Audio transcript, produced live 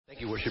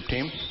Thank you, worship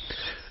team.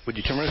 Would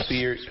you turn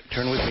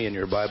with me in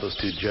your Bibles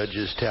to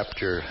Judges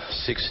chapter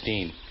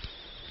 16.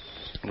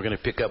 We're going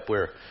to pick up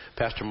where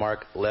Pastor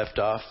Mark left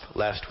off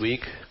last week,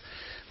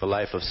 the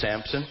life of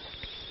Samson.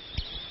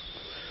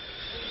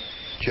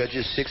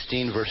 Judges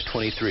 16, verse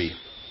 23.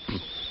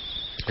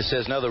 It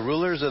says, "Now the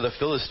rulers of the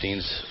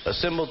Philistines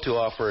assembled to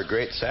offer a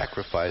great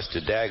sacrifice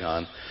to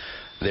Dagon,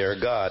 their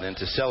god, and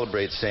to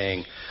celebrate,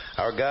 saying,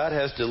 'Our God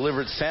has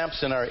delivered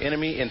Samson, our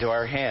enemy, into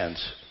our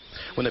hands.'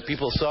 When the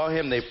people saw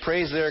him, they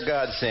praised their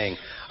God, saying,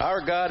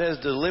 'Our God has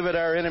delivered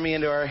our enemy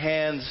into our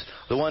hands,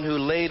 the one who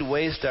laid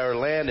waste our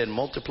land and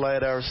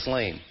multiplied our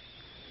slain.'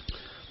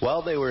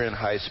 While they were in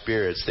high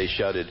spirits, they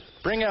shouted,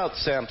 'Bring out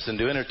Samson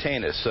to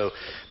entertain us.' So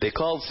they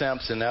called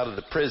Samson out of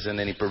the prison,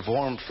 and he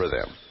performed for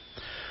them.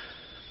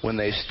 When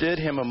they stood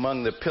him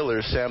among the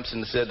pillars,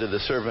 Samson said to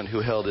the servant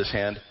who held his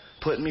hand,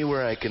 'Put me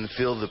where I can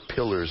feel the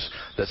pillars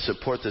that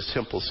support the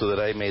temple, so that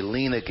I may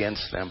lean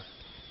against them.'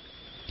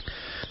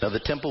 Now the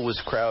temple was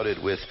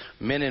crowded with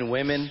men and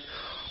women.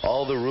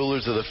 All the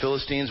rulers of the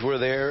Philistines were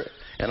there,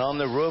 and on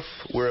the roof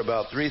were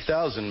about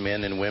 3,000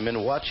 men and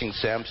women watching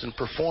Samson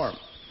perform.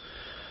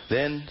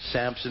 Then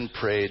Samson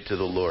prayed to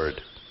the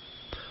Lord,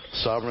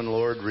 'Sovereign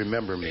Lord,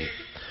 remember me.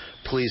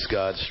 Please,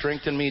 God,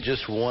 strengthen me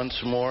just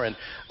once more, and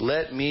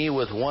let me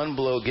with one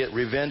blow get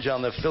revenge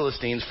on the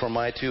Philistines for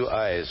my 2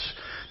 eyes.'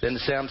 Then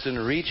Samson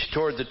reached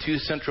toward the 2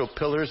 central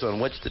pillars on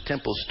which the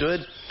temple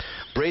stood,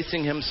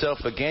 bracing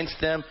himself against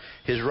them,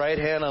 his right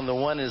hand on the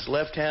one, his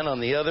left hand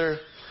on the other.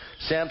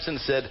 Samson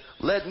said,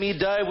 'Let me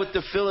die with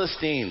the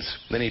Philistines.'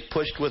 Then he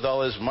pushed with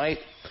all his might,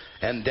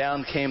 and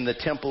down came the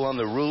temple on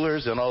the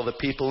rulers and all the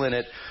people in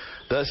it.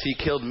 Thus he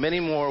killed many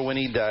more when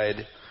he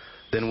died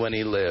than when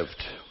he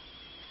lived."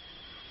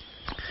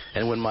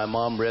 And when my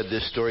mom read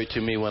this story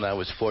to me when I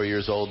was 4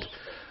 years old,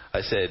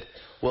 I said,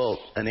 "Well,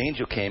 an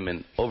angel came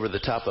in over the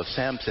top of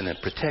Samson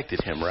and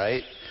protected him,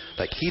 right?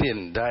 Like he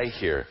didn't die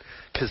here."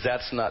 Because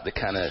that's not the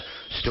kind of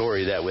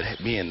story that would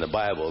be in the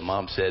Bible.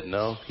 Mom said,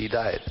 "No, he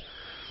died."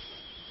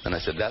 And I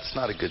said, "That's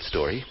not a good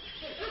story."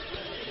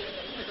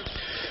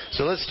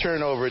 So let's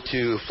turn over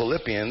to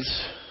Philippians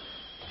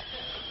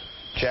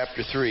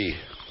chapter 3.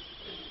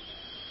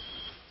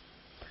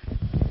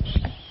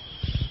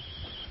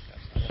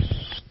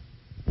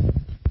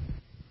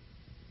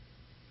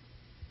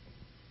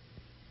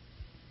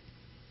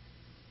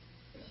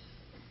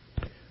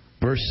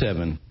 Verse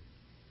 7.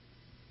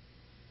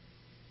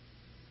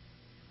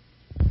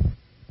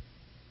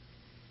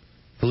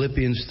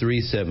 Philippians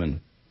 3:7.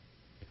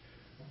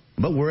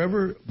 But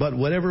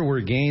whatever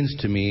were gains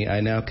to me, I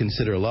now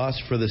consider loss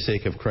for the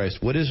sake of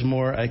Christ. What is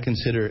more, I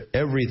consider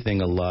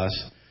everything a loss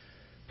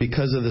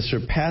because of the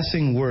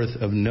surpassing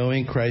worth of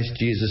knowing Christ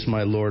Jesus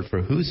my Lord,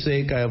 for whose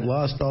sake I have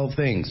lost all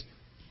things.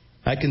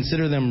 I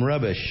consider them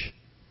rubbish,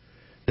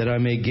 that I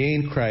may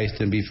gain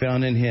Christ and be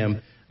found in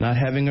him, not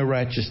having a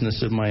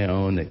righteousness of my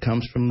own that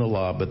comes from the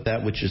law, but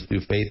that which is through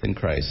faith in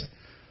Christ,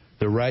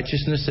 the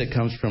righteousness that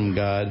comes from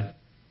God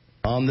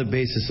on the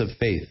basis of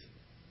faith.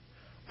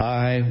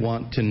 I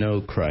want to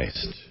know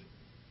Christ.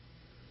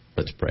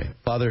 Let's pray.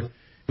 Father,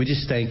 we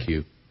just thank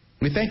you.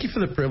 We thank you for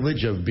the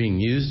privilege of being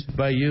used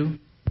by you.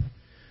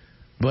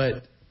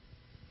 But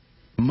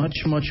much,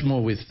 much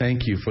more, we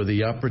thank you for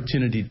the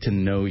opportunity to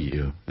know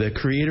you, the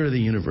creator of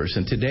the universe.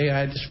 And today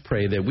I just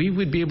pray that we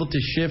would be able to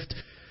shift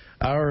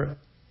our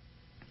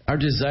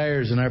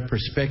desires and our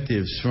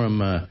perspectives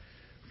from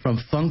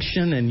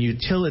function and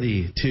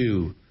utility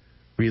to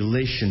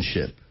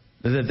relationship.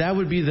 That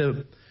would be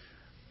the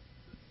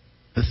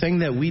thing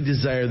that we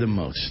desire the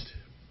most,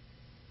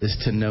 is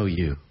to know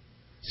you.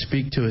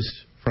 Speak to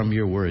us from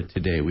your word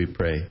today, we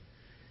pray.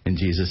 In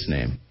Jesus'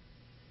 name,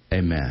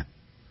 amen.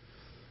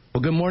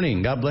 Well, good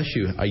morning. God bless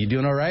you. Are you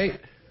doing all right?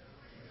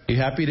 You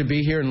happy to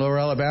be here in Lower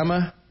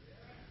Alabama?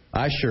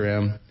 I sure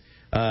am.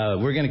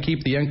 We're going to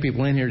keep the young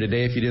people in here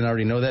today. If you didn't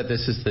already know that,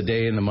 this is the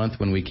day in the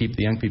month when we keep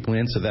the young people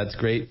in, so that's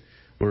great.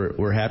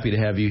 We're happy to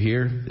have you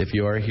here, if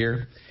you are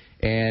here.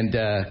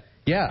 And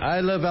yeah, I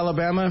love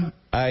Alabama.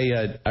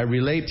 I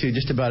relate to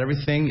just about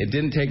everything. It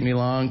didn't take me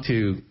long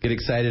to get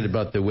excited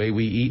about the way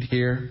we eat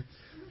here.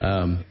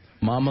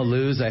 Mama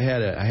Lou's. I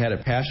had a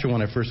pastor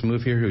when I first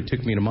moved here who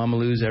took me to Mama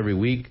Lou's every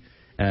week,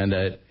 and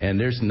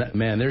there's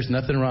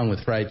nothing wrong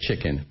with fried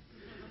chicken.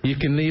 You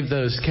can leave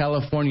those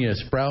California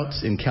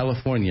sprouts in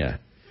California,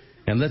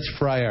 and let's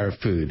fry our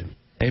food.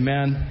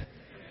 Amen.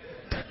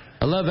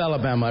 I love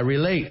Alabama. I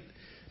relate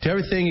to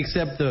everything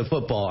except the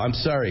football. I'm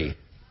sorry.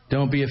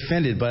 Don't be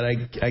offended, but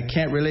I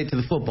can't relate to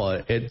the football.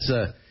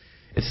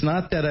 It's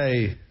not that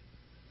I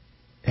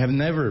have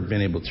never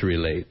been able to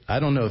relate. I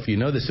don't know if you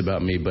know this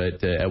about me,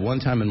 but at one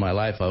time in my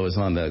life, I was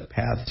on the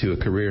path to a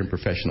career in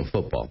professional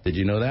football. Did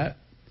you know that?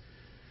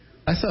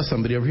 I saw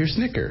somebody over here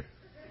snicker.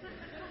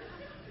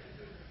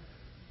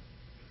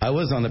 I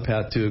was on the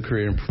path to a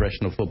career in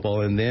professional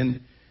football, and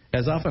then,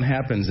 as often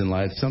happens in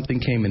life, something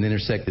came and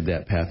intersected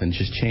that path and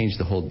just changed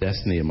the whole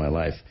destiny of my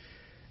life.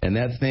 And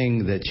that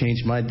thing that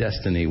changed my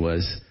destiny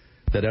was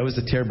that I was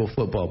a terrible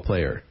football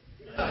player.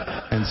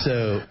 And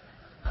so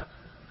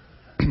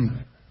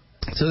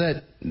So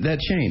that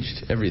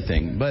changed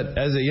everything. But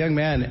as a young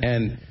man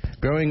and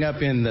growing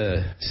up in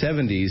the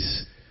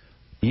 70s,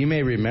 you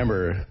may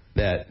remember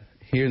that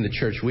here in the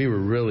church we were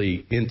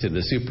really into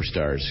the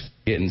superstars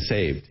getting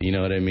saved. You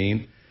know what I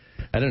mean?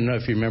 I don't know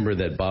if you remember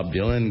that Bob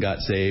Dylan got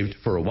saved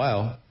for a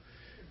while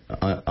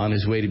on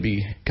his way to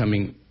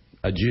becoming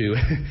a Jew.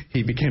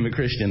 He became a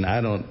Christian.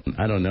 I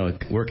don't know,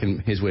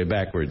 working his way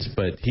backwards,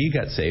 but he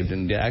got saved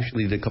and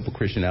actually did a couple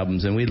Christian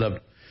albums, and we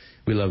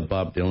loved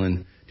Bob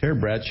Dylan. Terry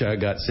Bradshaw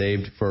got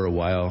saved for a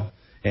while,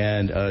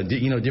 and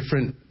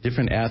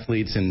different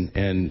athletes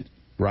and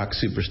rock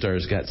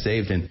superstars got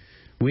saved, and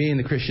we in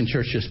the Christian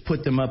church just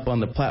put them up on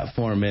the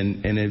platform,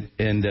 and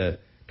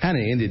kind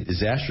of ended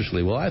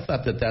disastrously. Well, I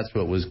thought that's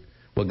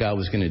what God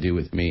was going to do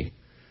with me.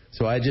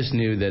 So I just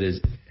knew that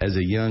as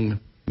a young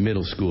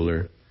middle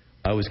schooler,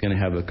 I was going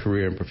to have a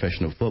career in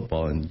professional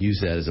football and use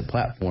that as a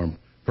platform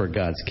for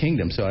God's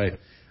kingdom. So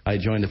I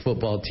joined the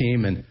football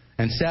team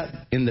and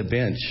sat on the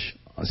bench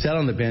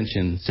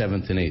in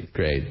 7th and 8th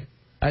grade.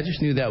 I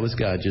just knew that was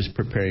God just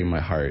preparing my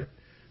heart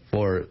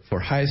for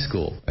high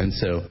school. And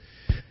so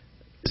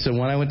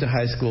when I went to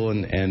high school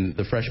and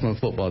the freshman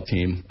football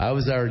team, I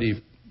was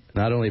already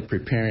not only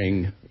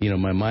preparing,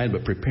 my mind,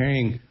 but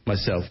preparing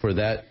myself for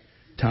that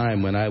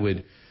time when I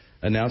would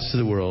announce to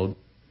the world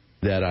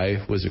that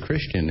I was a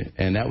Christian.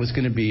 And that was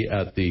going to be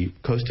at the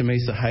Costa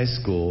Mesa High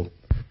School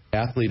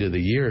Athlete of the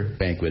Year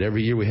banquet.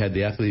 Every year we had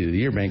the Athlete of the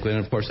Year banquet,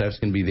 and of course I was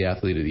going to be the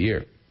Athlete of the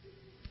Year.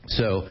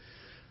 So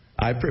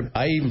I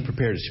even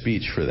prepared a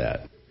speech for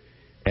that,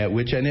 at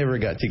which I never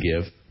got to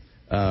give,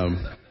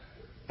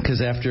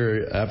 because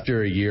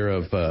after a year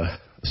of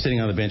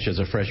sitting on the bench as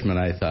a freshman,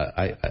 I thought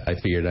I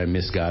figured I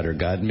missed God or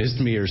God missed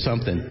me or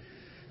something,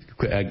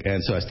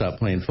 and so I stopped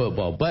playing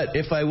football. But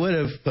if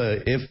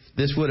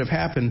this would have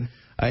happened,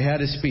 I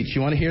had a speech.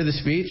 You want to hear the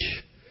speech?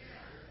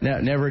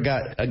 Never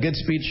got a good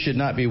speech. Should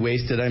not be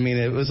wasted. I mean,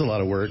 it was a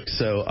lot of work.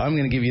 So I'm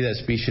going to give you that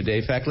speech today.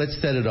 In fact, let's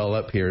set it all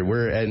up here.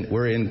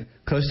 We're in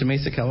Costa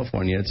Mesa,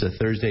 California. It's a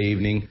Thursday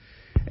evening,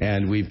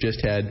 and we've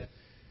just had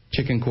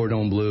chicken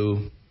cordon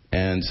bleu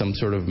and some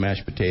sort of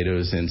mashed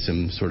potatoes and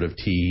some sort of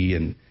tea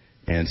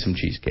and some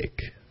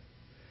cheesecake.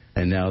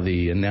 And now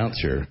the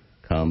announcer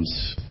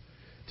comes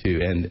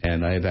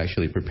and I have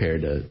actually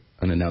prepared an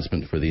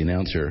announcement for the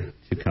announcer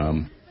to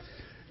come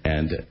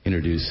and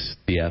introduce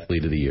the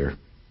Athlete of the Year.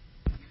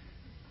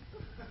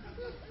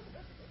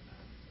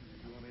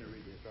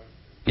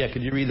 Yeah,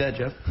 could you read that,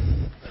 Jeff?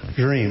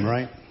 Dream,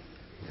 right?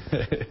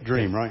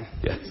 Dream, right?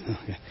 Yes.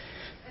 Okay.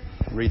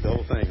 Read the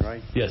whole thing,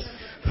 right? Yes.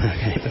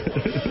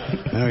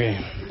 Okay.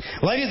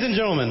 Ladies and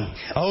gentlemen,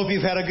 I hope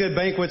you've had a good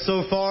banquet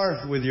so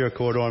far with your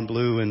cordon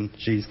bleu and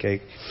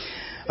cheesecake.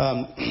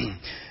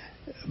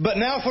 But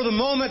now for the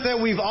moment that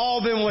we've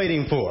all been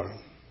waiting for.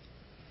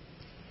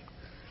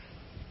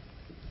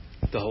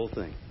 The whole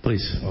thing.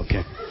 Please.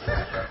 Okay.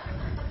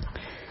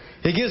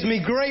 It gives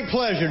me great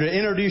pleasure to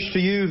introduce to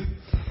you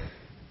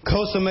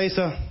Costa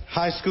Mesa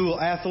High School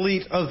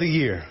Athlete of the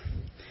Year.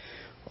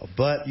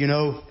 But,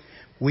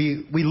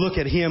 we look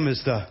at him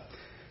as the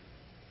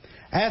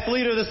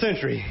Athlete of the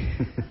Century.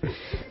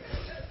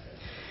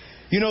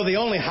 The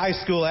only high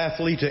school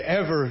athlete to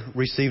ever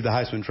receive the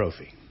Heisman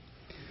Trophy.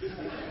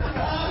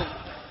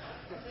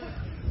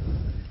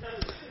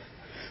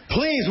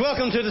 Please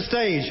welcome to the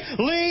stage,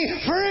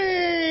 Lee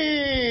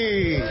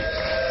Free!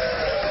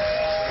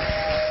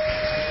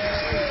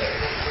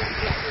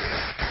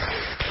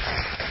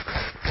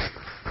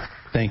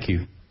 Thank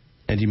you.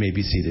 And you may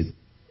be seated.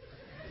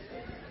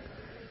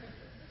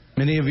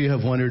 Many of you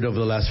have wondered over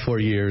the last 4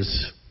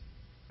 years,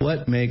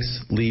 what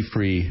makes Lee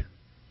Free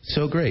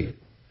so great?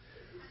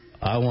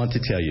 I want to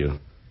tell you.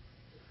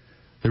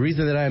 The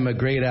reason that I am a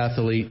great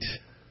athlete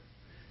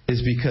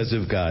is because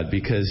of God,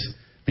 because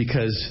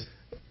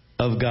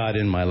of God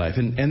in my life.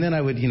 And then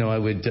I'm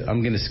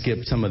going to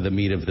skip some of the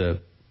meat of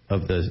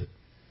the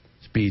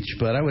speech,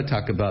 but I would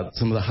talk about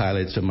some of the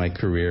highlights of my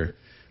career.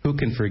 Who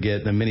can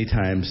forget the many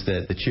times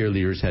that the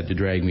cheerleaders had to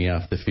drag me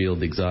off the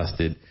field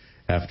exhausted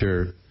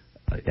after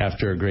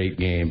a great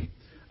game?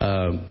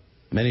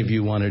 Many of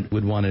you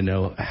would want to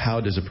know, how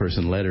does a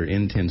person letter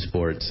in 10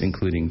 sports,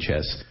 including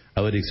chess?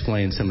 I would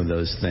explain some of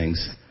those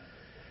things.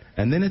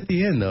 And then at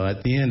the end,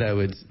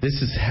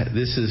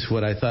 this is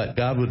what I thought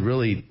God would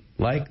really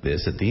like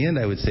this. At the end,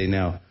 I would say,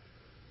 now,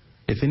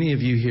 if any of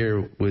you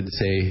here would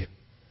say,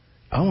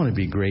 I want to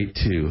be great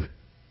too,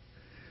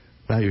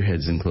 bow your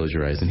heads and close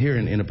your eyes. And here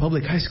in a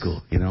public high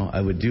school,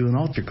 I would do an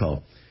altar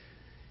call.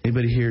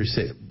 Anybody here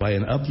say, by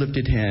an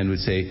uplifted hand, would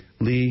say,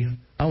 Lee,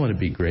 I want to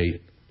be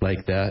great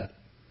like that.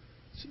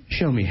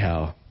 Show me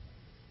how.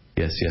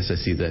 Yes, I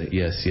see that.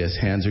 Yes,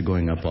 hands are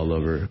going up all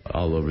over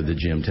the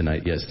gym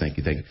tonight. Yes, thank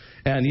you.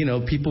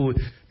 And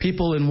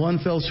people in one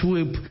fell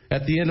swoop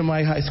at the end of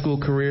my high school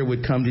career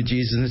would come to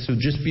Jesus, and this would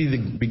just be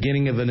the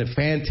beginning of a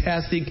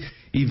fantastic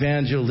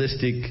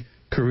evangelistic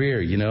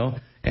career,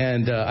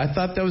 And I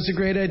thought that was a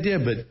great idea,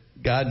 but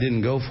God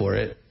didn't go for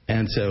it,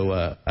 and so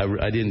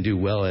I didn't do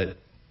well at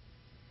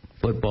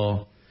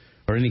football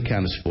or any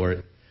kind of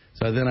sport.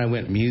 So then I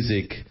went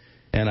music,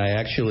 And I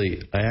actually,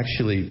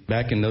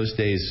 back in those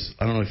days,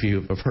 I don't know if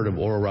you have heard of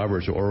Oral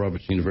Roberts or Oral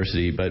Roberts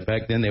University, but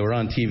back then they were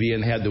on TV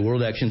and had the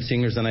World Action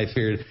Singers, and I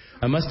figured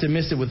I must have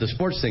missed it with the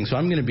sports thing, so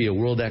I'm going to be a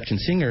World Action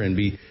Singer and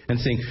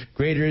sing,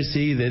 "Greater is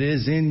He that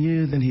is in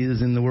you than He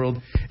is in the world."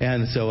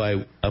 And so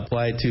I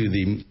applied to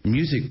the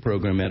music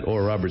program at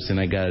Oral Roberts, and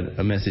I got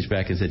a message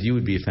back and said, "You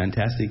would be a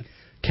fantastic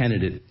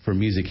candidate for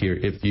music here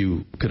if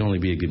you could only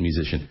be a good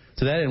musician."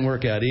 So that didn't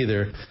work out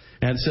either.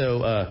 And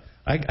so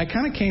I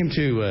kind of came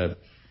to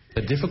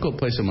a difficult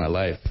place in my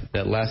life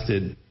that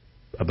lasted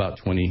about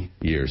 20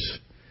 years.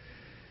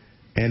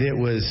 And it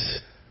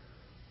was,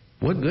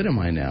 what good am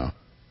I now?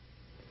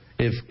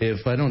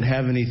 If I don't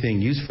have anything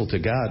useful to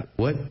God,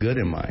 what good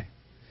am I?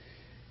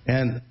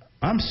 And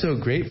I'm so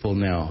grateful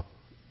now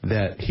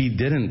that He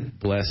didn't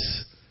bless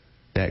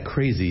that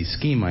crazy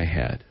scheme I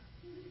had.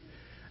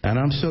 And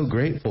I'm so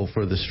grateful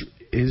for this.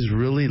 It has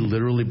really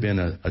literally been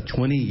a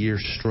 20-year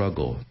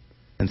struggle.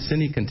 And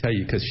Cindy can tell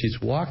you, because she's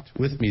walked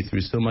with me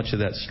through so much of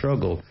that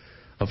struggle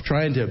of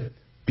trying to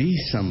be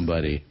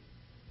somebody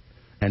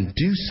and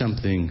do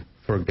something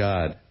for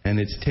God. And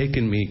it's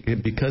taken me,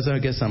 because I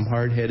guess I'm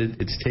hard-headed,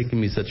 it's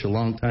taken me such a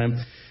long time.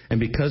 And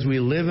because we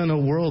live in a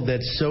world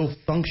that's so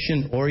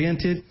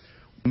function-oriented,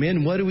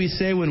 men, what do we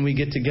say when we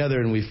get together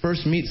and we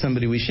first meet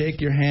somebody? We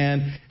shake your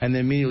hand and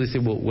then immediately say,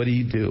 "Well, what do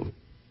you do?"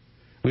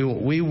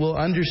 We will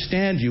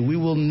understand you. We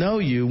will know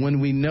you when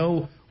we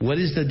know what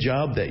is the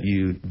job that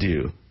you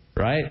do,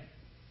 right?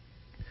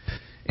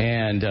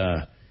 And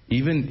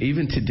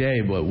even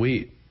today,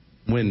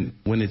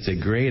 when it's a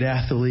great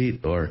athlete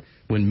or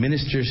when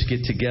ministers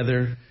get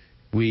together,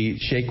 we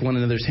shake one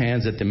another's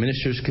hands at the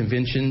ministers'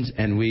 conventions,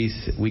 and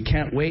we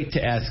can't wait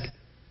to ask,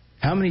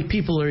 "How many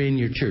people are in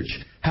your church?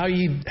 How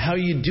are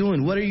you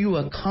doing? What are you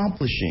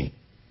accomplishing?"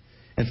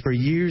 And for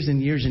years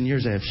and years and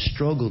years, I have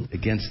struggled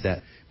against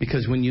that.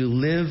 Because when you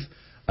live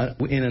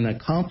in an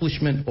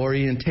accomplishment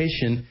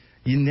orientation,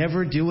 you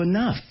never do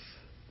enough.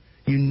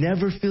 You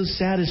never feel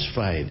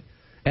satisfied.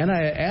 And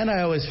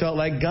I always felt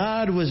like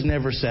God was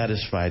never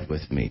satisfied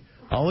with me.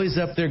 Always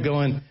up there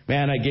going,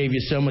 "Man, I gave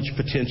you so much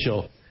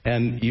potential,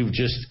 and you've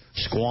just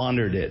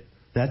squandered it."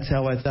 That's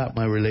how I thought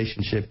my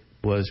relationship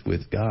was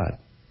with God.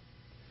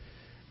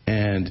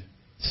 And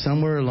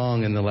somewhere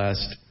along in the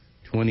last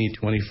 20,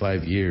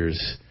 25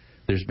 years,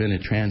 there's been a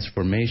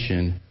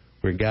transformation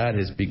where God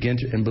has begun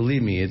to, and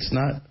believe me, it's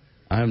not,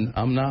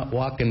 I'm not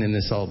walking in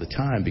this all the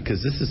time,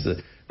 because this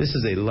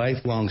is a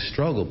lifelong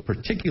struggle,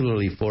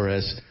 particularly for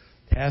us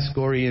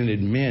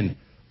task-oriented men.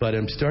 But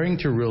I'm starting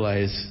to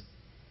realize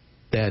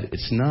that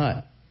it's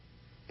not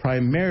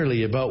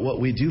primarily about what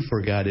we do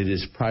for God. It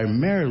is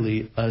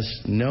primarily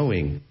us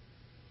knowing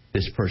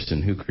this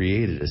person who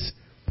created us,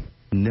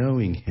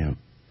 knowing Him.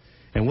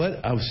 And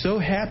I was so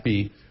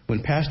happy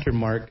when Pastor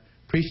Mark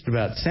preached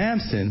about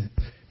Samson,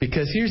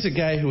 because here's a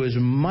guy who was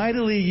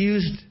mightily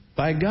used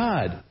by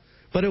God.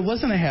 But it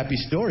wasn't a happy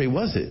story,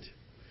 was it?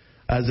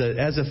 As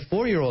a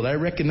 4-year-old, I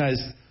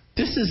recognized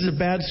this is a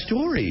bad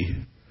story.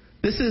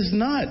 This is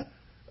not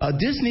a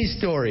Disney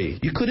story.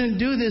 You couldn't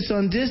do this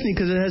on Disney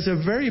because it has a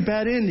very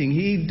bad ending.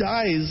 He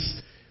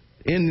dies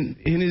in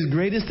his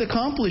greatest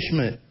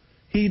accomplishment.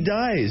 He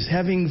dies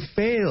having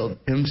failed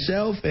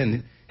himself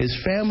and his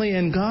family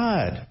and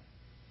God.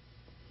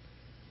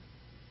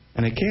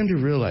 And I came to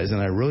realize,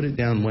 and I wrote it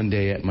down one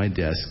day at my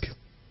desk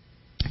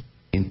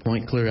in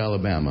Point Clear,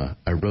 Alabama.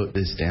 I wrote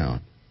this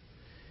down.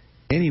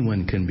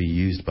 Anyone can be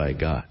used by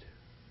God.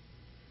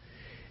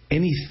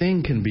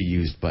 Anything can be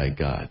used by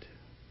God.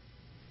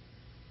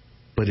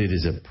 But it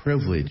is a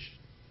privilege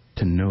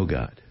to know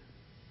God.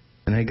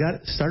 And I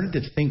started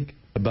to think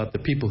about the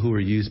people who were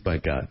used by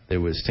God.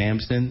 There was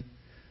Samson,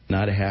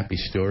 not a happy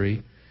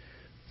story.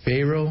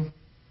 Pharaoh.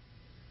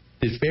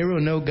 Did Pharaoh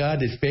know God?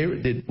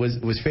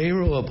 Was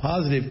Pharaoh a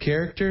positive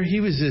character? He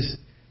was this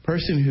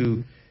person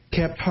who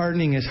kept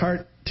hardening his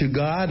heart to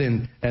God,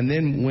 and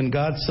then when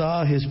God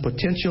saw his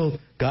potential,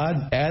 God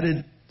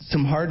added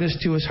some hardness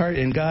to his heart,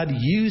 and God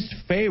used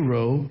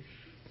Pharaoh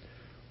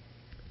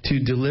to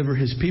deliver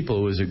his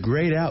people. It was a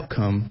great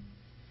outcome,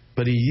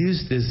 but he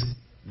used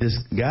this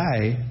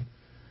guy,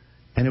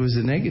 and it was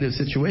a negative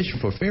situation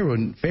for Pharaoh.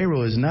 And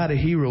Pharaoh is not a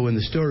hero in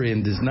the story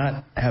and does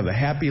not have a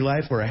happy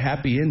life or a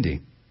happy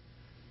ending.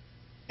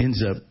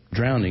 Ends up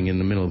drowning in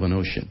the middle of an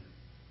ocean.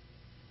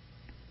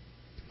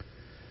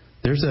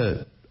 There's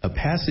a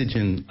passage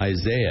in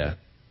Isaiah,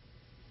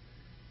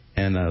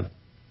 and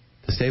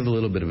to save a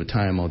little bit of a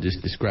time, I'll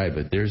just describe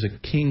it. There's a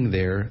king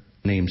there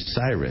named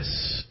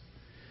Cyrus.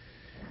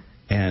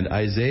 And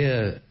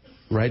Isaiah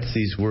writes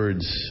these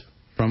words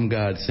from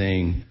God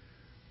saying,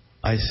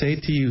 "I say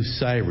to you,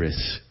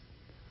 Cyrus,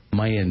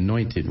 my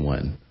anointed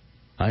one,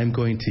 I am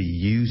going to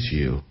use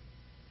you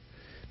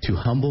to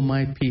humble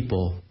my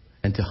people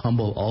and to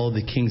humble all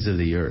the kings of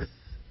the earth."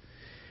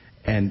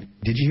 And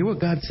did you hear what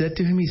God said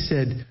to him? He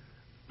said,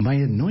 "My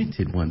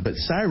anointed one." But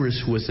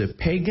Cyrus was a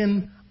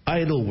pagan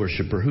idol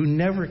worshiper who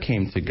never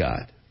came to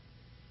God.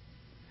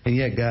 And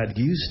yet God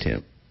used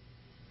him.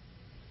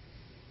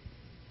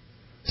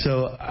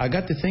 So I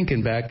got to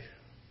thinking back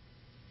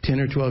 10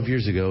 or 12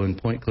 years ago in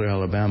Point Clear,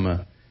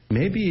 Alabama,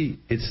 maybe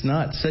it's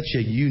not such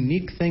a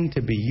unique thing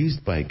to be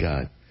used by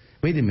God.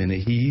 Wait a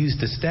minute, he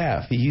used a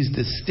staff. He used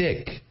a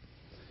stick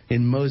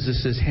in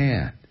Moses'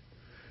 hand.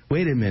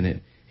 Wait a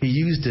minute, he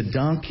used a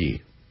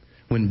donkey.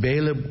 When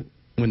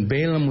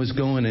Balaam was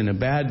going in a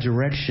bad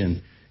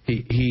direction,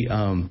 he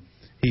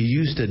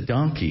used a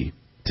donkey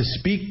to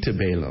speak to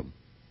Balaam.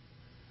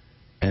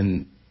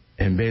 And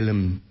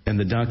Balaam and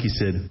the donkey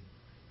said,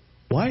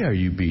 "Why are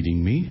you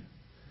beating me?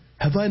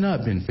 Have I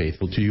not been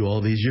faithful to you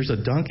all these years?" A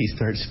donkey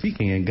starts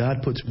speaking, and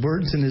God puts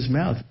words in his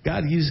mouth.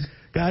 God used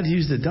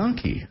a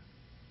donkey.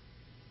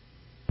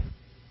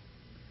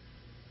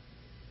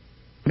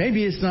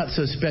 Maybe it's not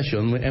so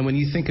special. And when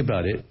you think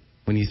about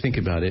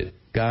it,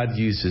 God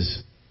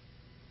uses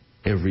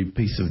every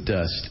piece of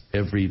dust,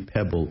 every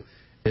pebble,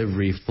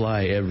 every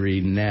fly, every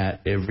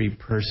gnat, every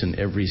person,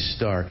 every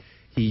star.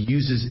 He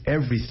uses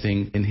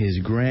everything in his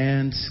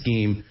grand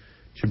scheme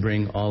to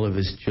bring all of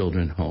his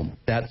children home.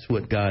 That's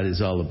what God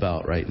is all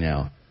about right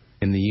now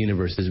in the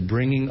universe, is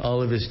bringing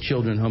all of his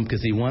children home,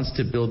 because he wants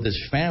to build this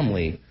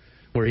family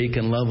where he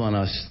can love on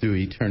us through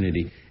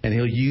eternity. And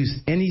he'll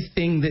use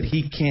anything that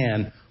he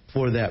can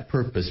for that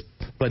purpose.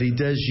 But he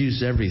does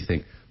use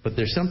everything. But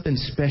there's something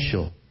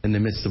special in the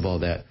midst of all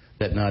that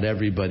not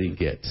everybody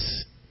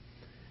gets.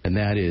 And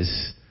that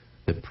is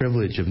the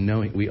privilege of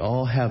knowing. We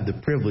all have the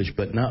privilege,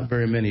 but not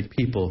very many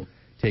people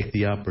take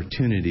the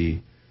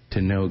opportunity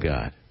to know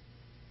God.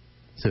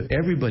 So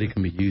everybody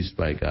can be used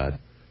by God,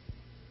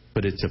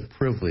 but it's a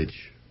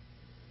privilege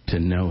to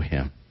know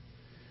him.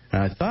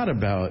 And I thought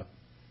about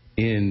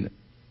in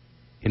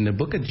the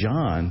book of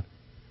John,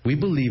 we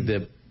believe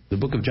that the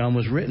book of John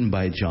was written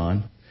by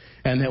John,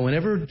 and that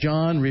whenever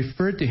John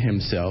referred to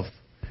himself,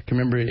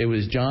 remember it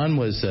was John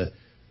was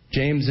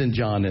James and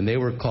John, and they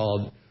were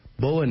called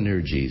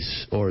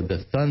Boanerges, or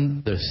the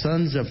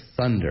sons of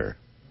thunder.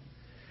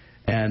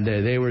 And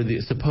they were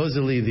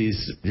supposedly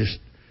these just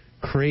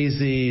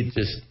crazy,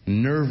 just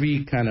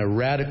nervy, kind of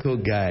radical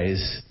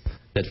guys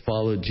that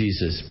followed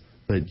Jesus.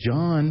 But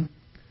John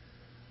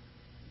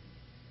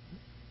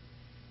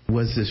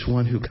was this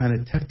one who kind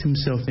of tucked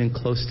himself in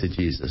close to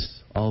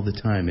Jesus all the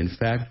time. In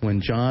fact,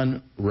 when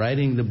John,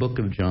 writing the book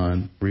of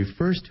John,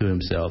 refers to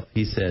himself,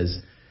 he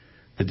says,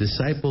 "The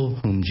disciple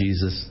whom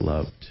Jesus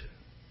loved."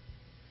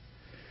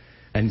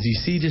 And you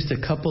see just a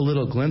couple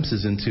little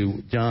glimpses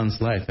into John's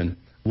life. And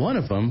one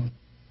of them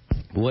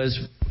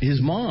was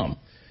his mom.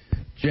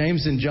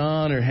 James and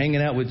John are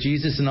hanging out with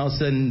Jesus, and all of a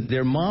sudden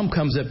their mom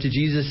comes up to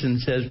Jesus and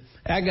says,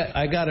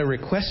 I got a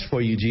request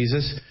for you,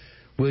 Jesus.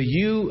 Will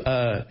you,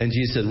 and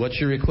Jesus said, "What's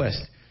your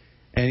request?"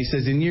 And he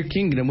says, "In your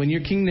kingdom, when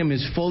your kingdom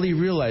is fully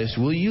realized,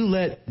 will you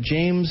let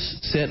James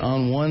sit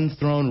on one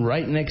throne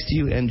right next to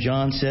you and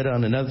John sit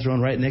on another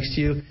throne right next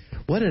to you?"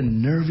 What a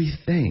nervy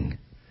thing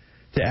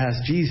to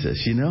ask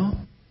Jesus, you know?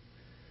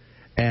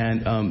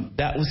 And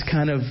that was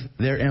kind of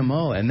their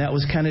M.O., and that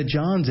was kind of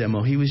John's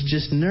M.O. He was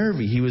just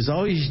nervy. He was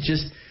always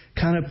just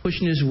kind of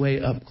pushing his way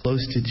up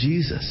close to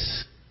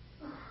Jesus.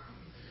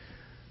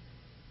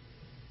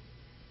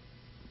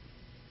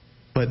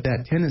 But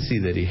that tendency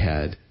that he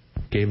had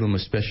gave him a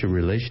special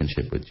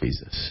relationship with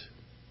Jesus.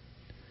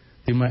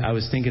 I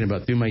was thinking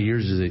about, through my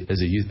years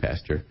as a youth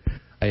pastor,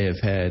 I have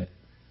had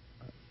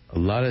a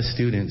lot of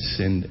students,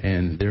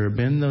 and there have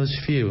been those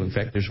few. In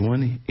fact, there's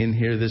one in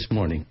here this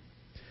morning.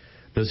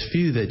 Those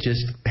few that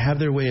just have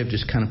their way of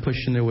just kind of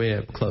pushing their way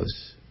up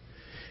close.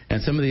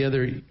 And some of the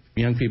other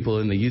young people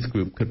in the youth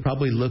group could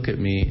probably look at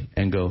me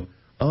and go,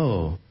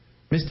 "Oh,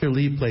 Mr.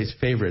 Lee plays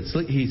favorites.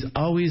 Look, he's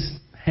always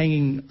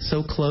hanging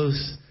so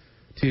close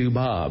to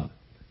Bob.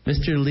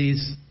 Mr. Lee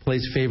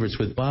plays favorites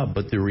with Bob."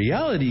 But the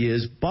reality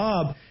is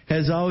Bob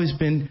has always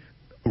been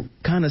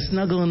kind of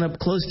snuggling up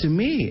close to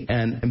me.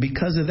 And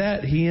because of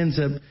that, he ends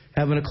up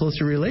having a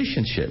closer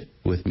relationship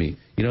with me.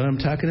 You know what I'm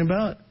talking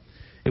about?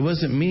 It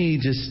wasn't me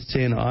just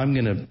saying, I'm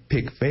going to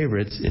pick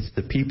favorites. It's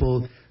the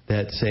people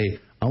that say,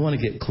 I want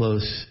to get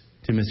close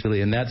to Mr.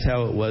 Lee. And that's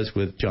how it was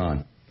with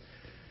John.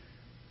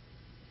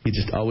 He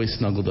just always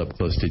snuggled up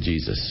close to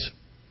Jesus.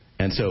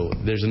 And so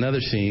there's another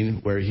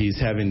scene where he's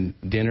having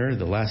dinner,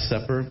 the Last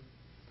Supper.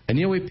 And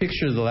you know, we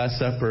picture the Last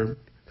Supper.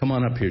 Come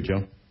on up here,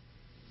 Joe.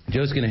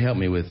 Joe's going to help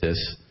me with this.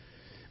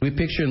 We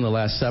picture in the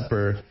Last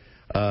Supper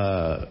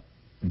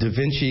Da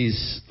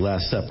Vinci's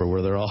Last Supper,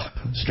 where they're all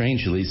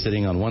strangely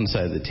sitting on one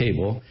side of the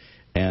table,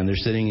 and they're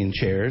sitting in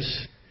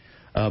chairs.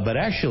 But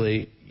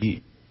actually,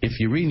 if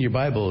you read in your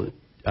Bible,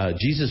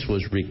 Jesus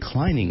was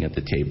reclining at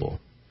the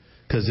table,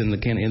 because in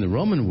the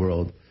Roman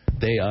world,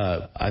 they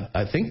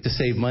I think to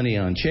save money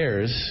on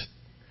chairs,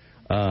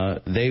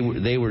 they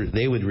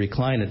would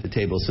recline at the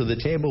table. So the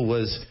table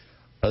was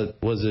a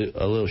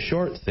little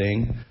short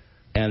thing,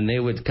 and they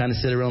would kind of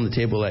sit around the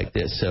table like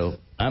this. So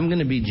I'm going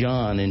to be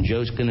John, and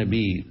Joe's going to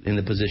be in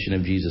the position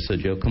of Jesus. So,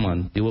 Joe, come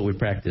on, do what we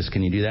practice.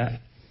 Can you do that?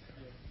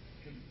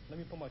 Let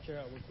me pull my chair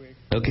out real quick.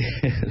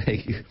 Okay,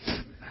 thank you.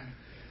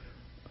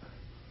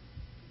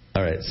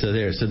 All right, so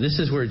there. So this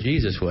is where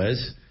Jesus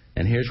was,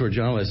 and here's where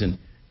John was.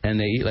 and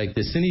they eat like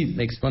this. Cindy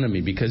makes fun of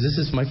me because this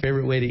is my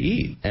favorite way to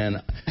eat. And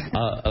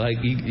like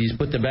you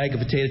put the bag of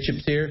potato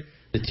chips here,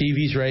 the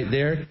TV's right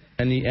there,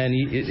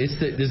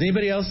 does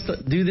anybody else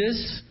do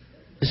this?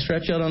 To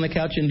stretch out on the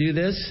couch and do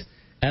this?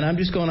 And I'm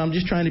just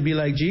trying to be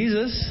like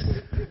Jesus,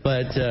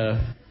 but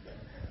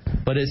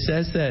it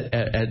says that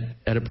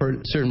at a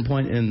certain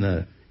point in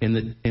the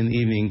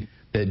evening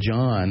that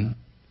John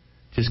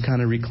just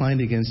kind of reclined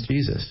against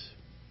Jesus.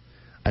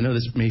 I know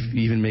this may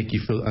even make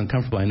you feel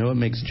uncomfortable. I know it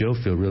makes Joe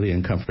feel really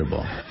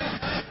uncomfortable.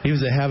 He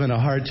was having a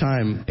hard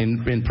time.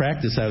 In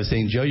practice, I was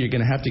saying, Joe, you're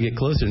going to have to get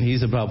closer. And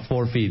he's about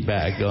 4 feet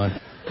back going,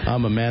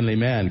 I'm a manly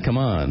man. Come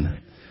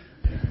on.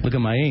 Look at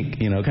my ink,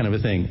 kind of a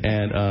thing.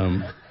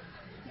 And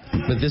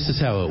but this is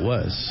how it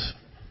was.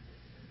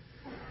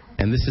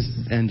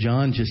 And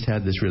John just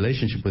had this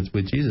relationship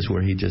with Jesus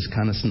where he just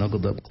kind of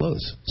snuggled up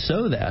close.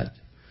 So that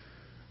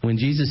when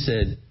Jesus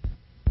said,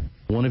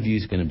 one of you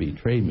is going to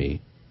betray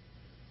me,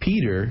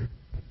 Peter,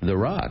 the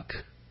rock,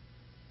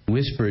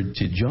 whispered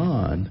to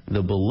John,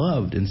 the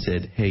beloved, and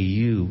said, hey,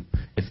 you,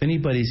 if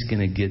anybody's going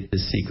to get the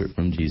secret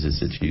from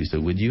Jesus, it's you.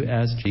 So would you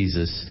ask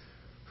Jesus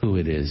who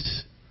it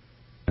is?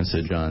 And so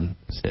John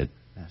said,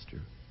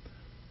 Master,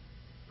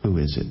 who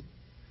is it?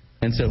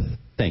 And so,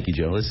 thank you,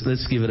 Joe.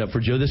 Let's give it up for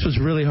Joe. This was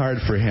really hard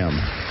for him.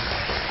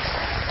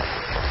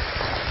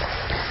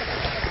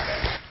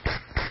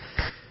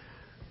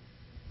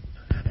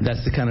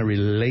 That's the kind of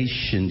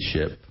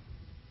relationship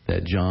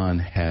that John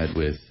had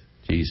with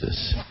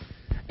Jesus.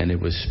 And it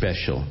was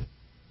special.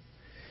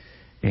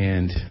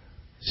 And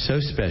so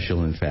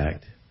special, in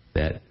fact,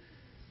 that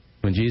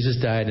when Jesus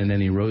died and then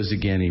he rose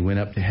again, he went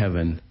up to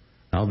heaven.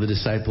 All the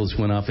disciples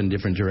went off in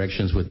different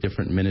directions with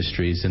different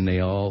ministries, and they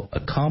all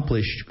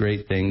accomplished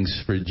great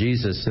things for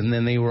Jesus. And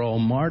then they were all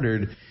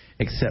martyred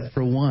except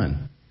for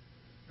one.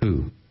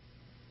 Who?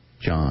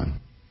 John.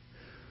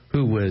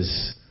 Who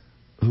was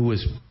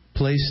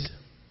placed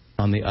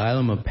on the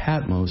island of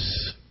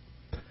Patmos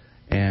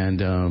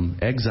and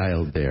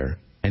exiled there.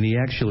 And he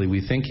actually,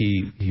 we think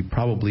he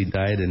probably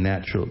died of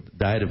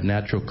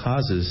natural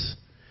causes.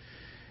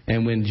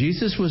 And when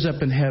Jesus was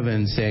up in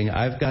heaven saying,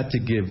 I've got to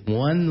give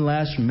one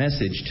last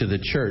message to the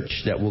church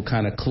that will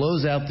kind of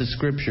close out the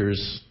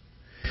scriptures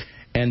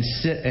and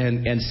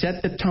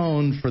set the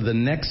tone for the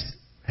next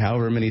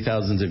however many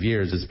thousands of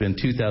years, it's been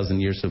 2,000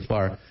 years so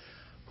far,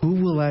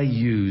 who will I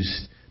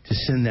use to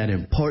send that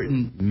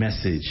important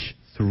message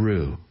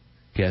through?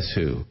 Guess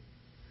who?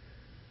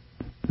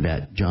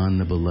 That John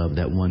the Beloved,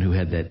 that one who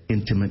had that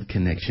intimate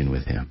connection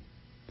with him.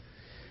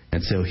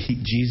 And so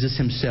Jesus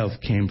himself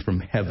came from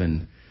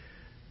heaven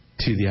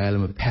to the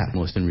island of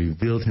Patmos and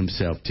revealed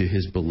himself to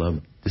his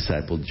beloved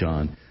disciple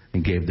John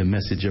and gave the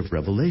message of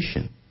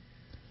Revelation,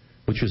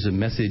 which was a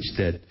message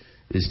that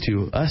is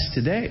to us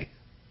today.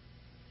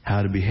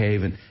 How to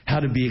behave and how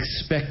to be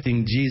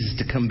expecting Jesus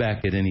to come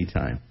back at any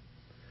time.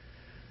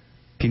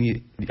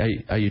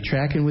 Are you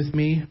tracking with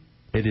me?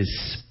 It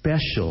is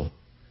special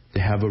to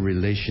have a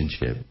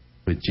relationship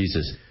with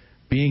Jesus.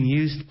 Being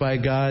used by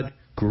God,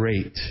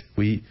 great.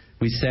 We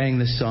sang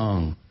the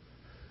song.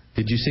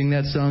 Did you sing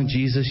that song,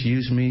 Jesus,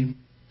 use me?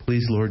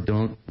 Please, Lord,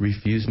 don't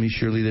refuse me.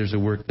 Surely there's a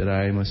work that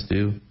I must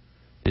do.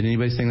 Did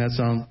anybody sing that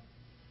song?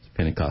 It's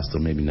Pentecostal,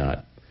 maybe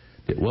not.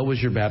 What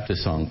was your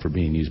Baptist song for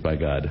being used by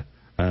God?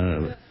 I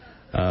don't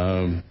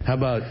know. How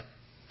about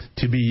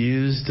to be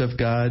used of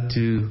God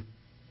to...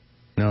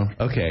 No?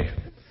 Okay.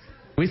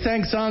 We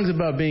sang songs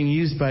about being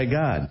used by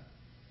God.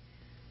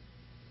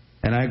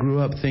 And I grew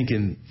up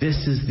thinking, this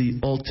is the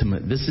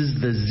ultimate. This is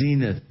the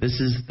zenith. This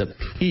is the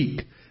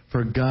peak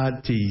for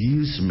God to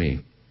use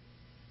me.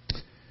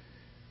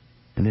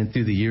 And then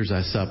through the years,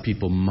 I saw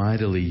people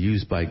mightily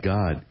used by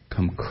God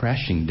come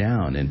crashing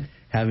down and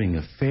having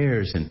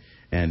affairs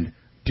and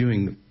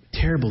doing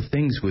terrible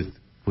things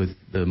with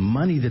the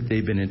money that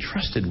they've been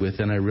entrusted with.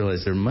 And I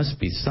realized there must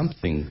be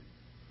something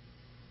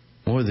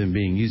more than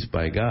being used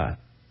by God.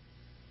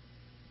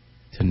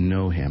 To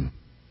know Him.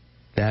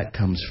 That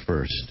comes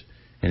first.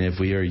 And if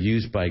we are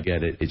used by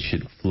God, it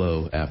should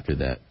flow after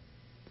that.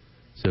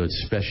 So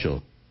it's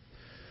special.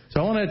 So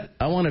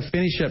I want to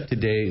finish up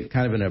today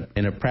kind of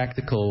in a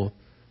practical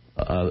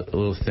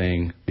little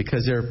thing,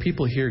 because there are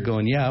people here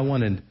going, yeah, I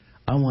want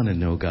to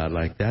know God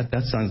like that.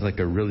 That sounds like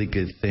a really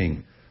good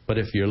thing. But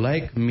if you're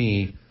like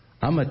me,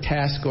 I'm a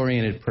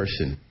task-oriented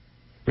person.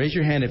 Raise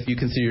your hand if you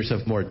consider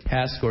yourself more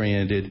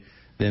task-oriented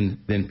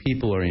than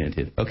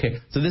people-oriented. Okay,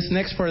 so this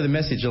next part of the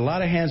message, a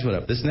lot of hands went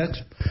up. This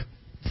next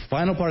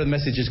final part of the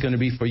message is going to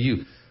be for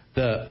you.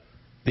 The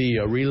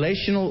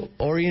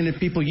relational-oriented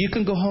people, you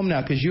can go home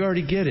now because you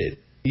already get it.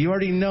 You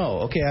already know.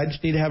 Okay, I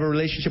just need to have a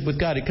relationship with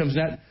God. It comes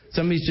not.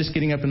 Somebody's just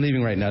getting up and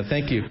leaving right now.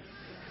 Thank you.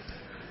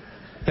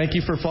 Thank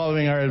you for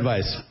following our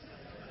advice.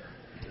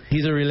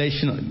 He's a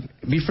relational.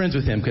 Be friends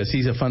with him because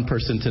he's a fun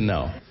person to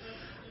know.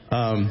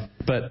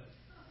 But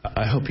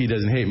I hope he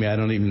doesn't hate me.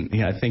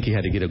 I think he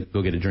had to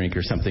go get a drink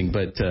or something.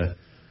 But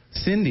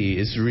Cindy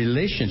is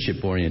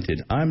relationship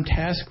oriented. I'm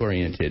task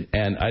oriented,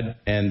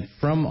 and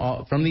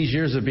from these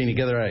years of being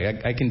together,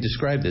 I can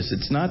describe this.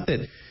 It's not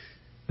that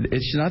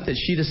it's not that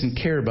she doesn't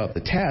care about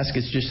the task.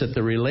 It's just that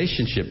the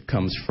relationship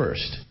comes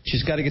first.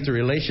 She's got to get the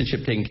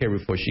relationship taken care of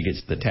before she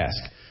gets to the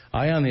task.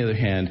 I, on the other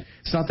hand,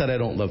 it's not that I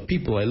don't love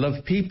people. I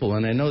love people,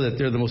 and I know that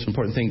they're the most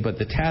important thing. But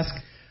the task,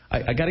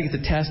 I got to get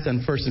the task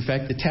done first. In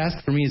fact, the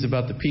task for me is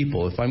about the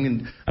people. If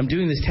I'm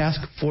doing this task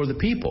for the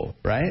people,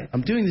 right?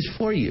 I'm doing this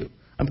for you.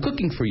 I'm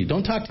cooking for you.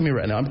 Don't talk to me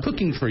right now. I'm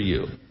cooking for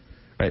you,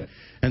 right?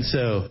 And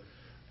so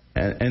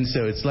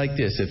it's like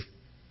this. If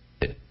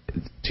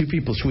two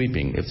people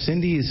sweeping. If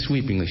Cindy is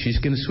sweeping, she's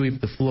going to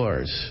sweep the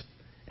floors.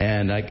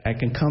 And I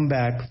can come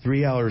back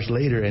 3 hours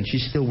later, and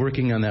she's still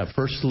working on that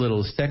first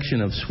little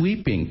section of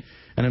sweeping.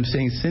 And I'm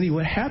saying, Cindy,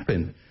 what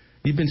happened?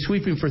 You've been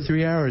sweeping for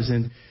 3 hours.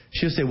 And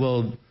she'll say,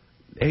 well,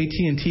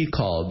 AT&T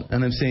called.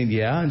 And I'm saying,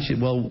 yeah.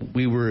 And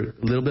we were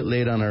a little bit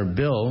late on our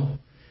bill.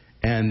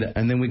 And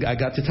then I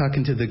got to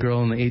talking to the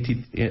girl in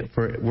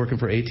the working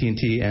for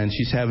AT&T, and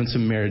she's having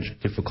some marriage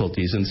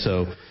difficulties. And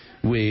so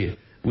we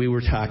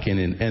were talking,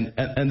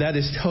 and that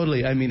is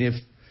totally, I mean,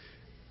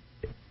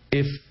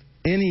 if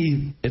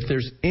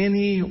there's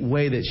any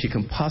way that she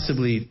can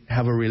possibly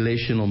have a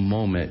relational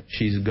moment,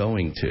 she's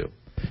going to.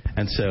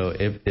 And so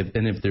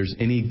if there's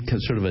any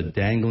sort of a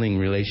dangling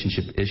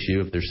relationship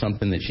issue, if there's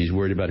something that she's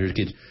worried about her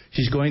kids,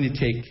 she's going to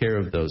take care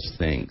of those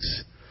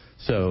things.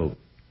 So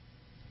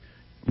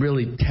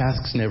really,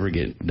 tasks never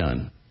get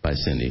done by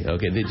Cindy.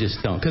 Okay, they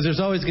just don't. Because there's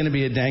always going to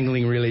be a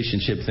dangling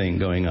relationship thing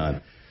going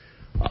on.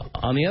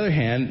 On the other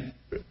hand,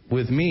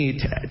 with me,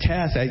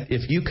 tasks,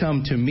 if you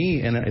come to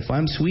me, and if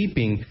I'm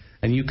sweeping,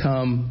 and you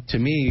come to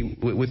me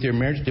with your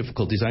marriage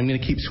difficulties, I'm going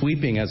to keep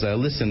sweeping as I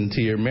listen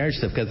to your marriage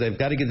stuff, because I've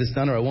got to get this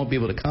done or I won't be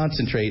able to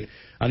concentrate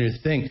on your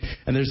thing.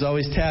 And there's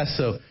always tasks,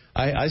 so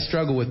I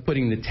struggle with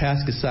putting the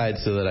task aside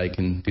so that I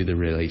can do the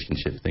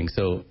relationship thing.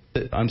 So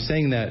I'm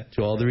saying that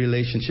to all the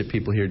relationship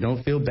people here.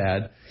 Don't feel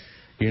bad.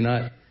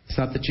 It's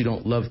not that you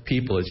don't love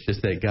people. It's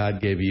just that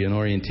God gave you an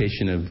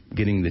orientation of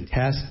getting the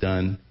task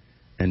done,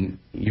 and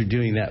you're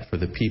doing that for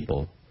the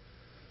people.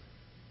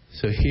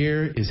 So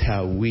here is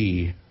how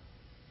we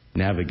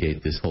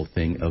navigate this whole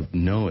thing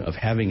of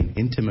having an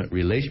intimate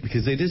relationship,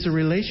 because it is a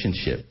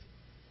relationship.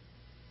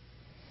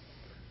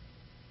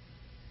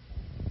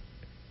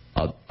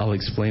 I'll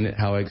explain it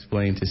how I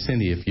explained to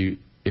Cindy.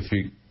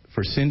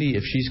 For Cindy,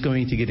 if she's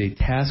going to get a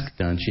task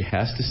done, she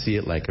has to see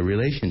it like a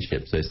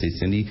relationship. So I say,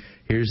 Cindy,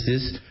 here's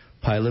this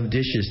pile of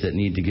dishes that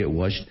need to get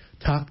washed.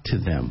 Talk to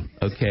them,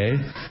 okay?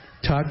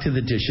 Talk to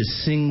the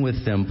dishes, sing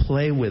with them,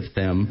 play with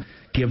them,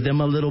 give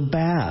them a little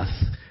bath,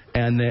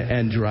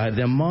 and dry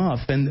them off.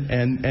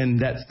 And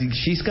that's,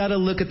 she's got to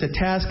look at the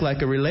task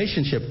like a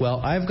relationship. Well,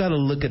 I've got to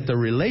look at the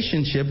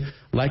relationship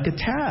like a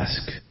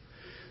task.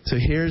 So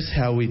here's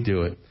how we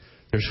do it.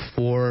 There's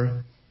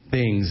 4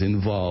 things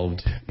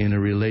involved in a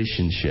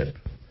relationship.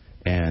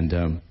 And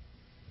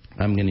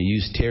I'm going to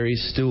use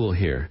Terry's stool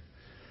here.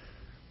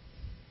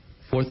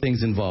 4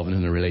 things involved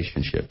in a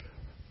relationship.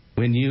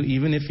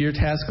 Even if you're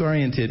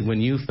task-oriented,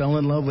 when you fell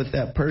in love with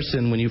that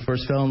person, when you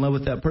first fell in love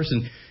with that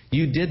person,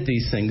 you did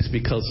these things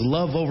because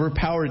love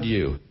overpowered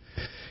you.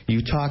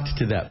 You talked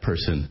to that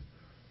person.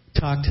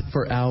 Talked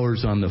for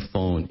hours on the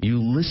phone. You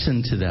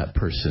listened to that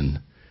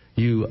person.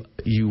 You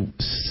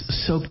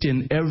soaked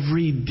in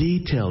every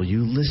detail.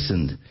 You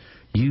listened.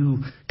 You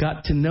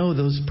got to know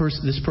this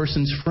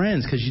person's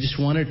friends because you just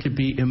wanted to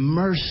be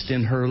immersed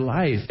in her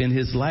life, in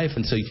his life.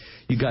 And so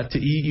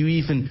you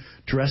even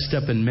dressed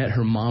up and met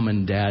her mom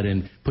and dad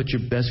and put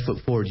your best foot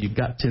forward. You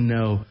got to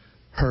know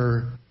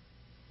her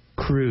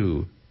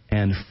crew.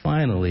 And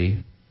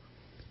finally,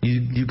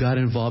 you got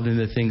involved in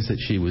the things that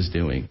she was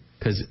doing.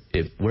 Because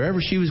wherever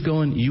she was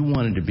going, you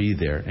wanted to be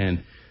there.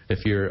 And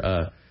if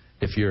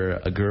you're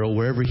a girl,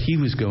 wherever he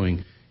was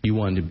going, you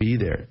wanted to be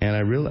there. And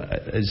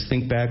I just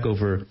think back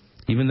over,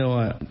 even though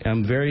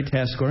I'm very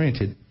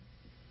task-oriented,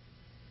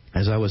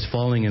 as I was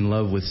falling in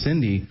love with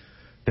Cindy,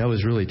 that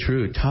was really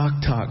true.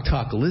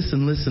 Talk,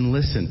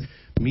 listen.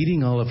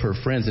 Meeting all of her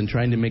friends and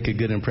trying to make a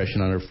good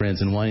impression on her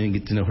friends and wanting to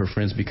get to know her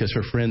friends because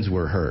her friends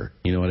were her.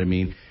 You know what I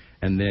mean?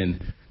 And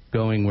then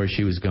going where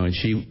she was going.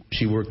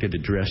 She worked at a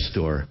dress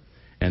store.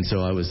 And so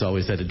I was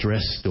always at a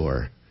dress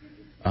store.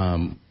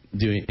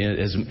 Doing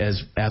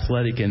as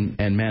athletic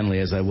and manly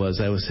as I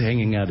was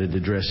hanging out at a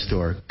dress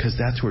store because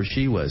that's where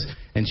she was.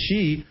 And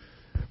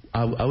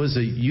I was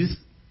a youth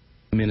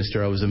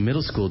minister. I was a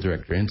middle school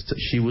director, and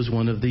she was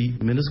one of the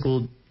middle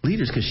school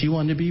leaders because she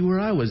wanted to be where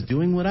I was,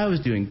 doing what I was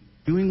doing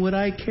what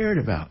I cared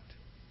about.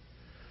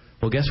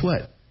 Well, guess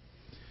what?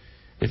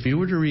 If you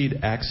were to read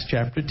Acts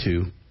chapter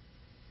 2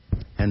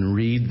 and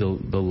read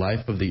the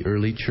life of the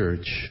early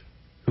church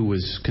who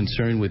was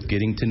concerned with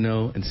getting to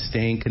know and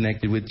staying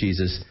connected with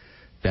Jesus,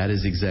 that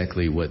is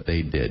exactly what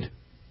they did.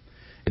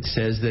 It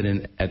says that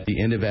at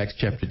the end of Acts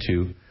chapter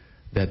 2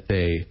 that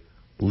they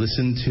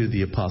listened to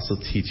the apostle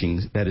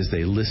teachings. That is,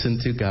 they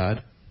listened to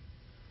God.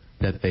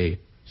 That they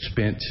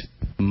spent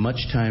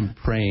much time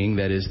praying.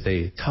 That is,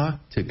 they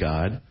talked to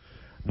God.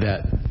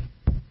 That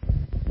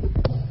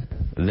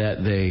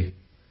they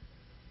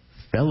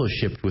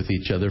fellowshiped with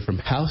each other from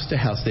house to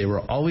house. They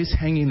were always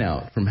hanging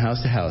out from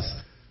house to house.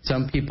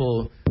 Some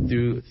people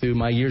through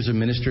my years of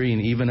ministry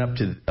and even up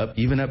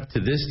to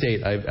this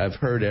date, I've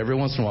heard every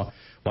once in a while,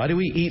 why do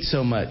we eat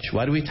so much?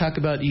 Why do we talk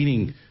about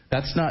eating?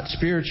 That's not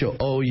spiritual.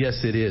 Oh,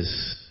 yes, it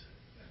is.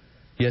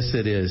 Yes,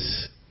 it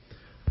is.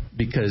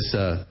 Because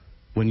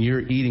when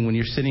you're eating, when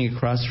you're sitting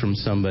across from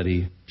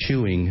somebody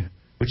chewing,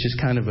 which is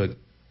kind of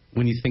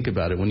when you think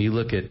about it, when you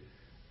look at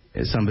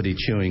somebody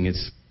chewing,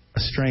 it's a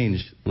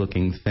strange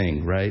looking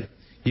thing, right?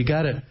 You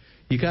gotta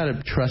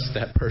trust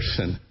that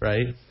person,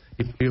 right?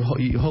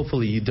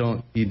 Hopefully you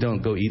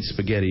don't go eat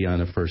spaghetti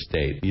on a first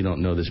date. You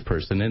don't know this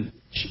person, and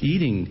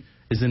eating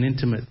is an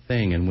intimate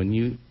thing. And when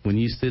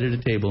you sit at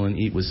a table and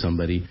eat with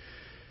somebody,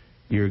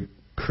 you're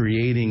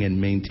creating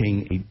and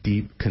maintaining a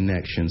deep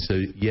connection.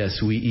 So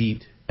yes, we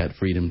eat at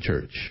Freedom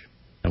Church,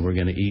 and we're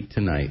going to eat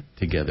tonight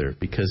together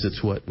because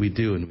it's what we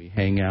do, and we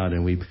hang out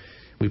and we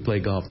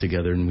play golf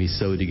together and we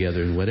sew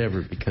together and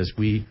whatever because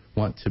we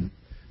want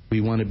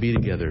to be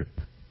together.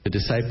 The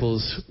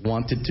disciples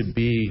wanted to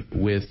be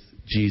with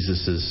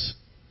Jesus'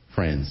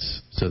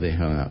 friends, so they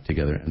hung out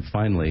together. And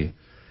finally,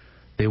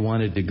 they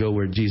wanted to go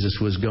where Jesus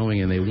was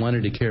going, and they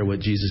wanted to care what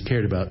Jesus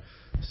cared about,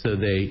 so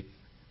they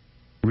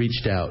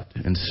reached out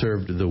and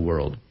served the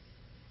world.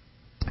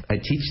 I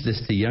teach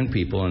this to young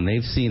people, and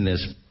they've seen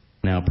this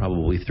now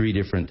probably 3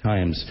 different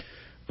times,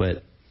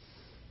 but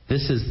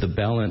this is the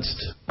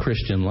balanced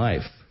Christian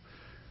life.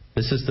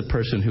 This is the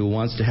person who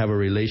wants to have a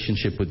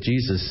relationship with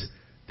Jesus.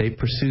 They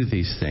pursue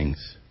these things.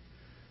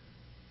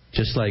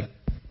 Just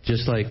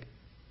like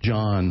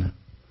John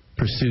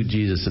pursued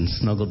Jesus and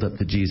snuggled up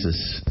to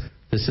Jesus.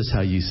 This is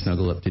how you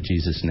snuggle up to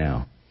Jesus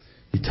now.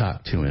 You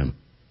talk to him.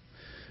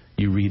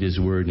 You read his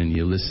word and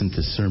you listen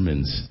to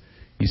sermons.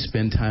 You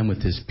spend time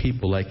with his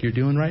people like you're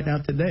doing right now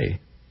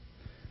today.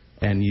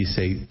 And you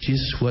say,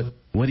 Jesus,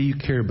 what do you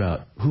care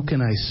about? Who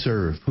can I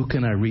serve? Who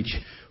can I reach?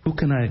 Who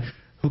can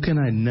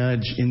I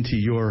nudge into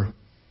your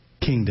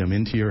kingdom,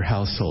 into your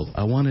household?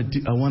 I want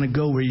to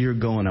go where you're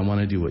going. I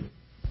want to do what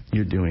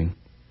you're doing.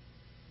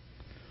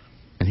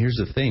 And here's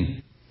the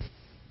thing.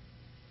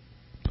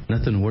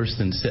 Nothing worse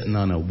than sitting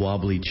on a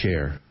wobbly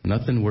chair.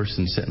 Nothing worse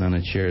than sitting on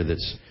a chair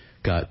that's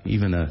got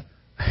even a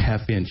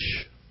half-inch,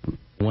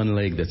 one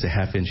leg that's a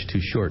half-inch too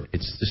short.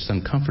 It's just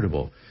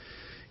uncomfortable.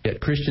 Yet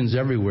Christians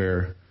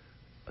everywhere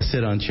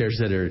sit on chairs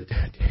that are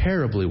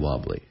terribly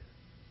wobbly.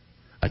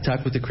 I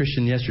talked with a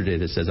Christian yesterday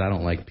that says, I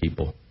don't like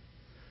people.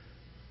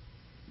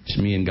 It's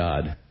me and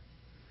God.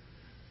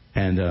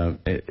 And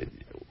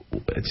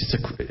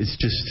it's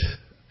just,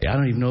 I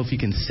don't even know if you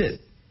can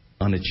sit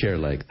on a chair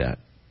like that.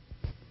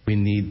 We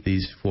need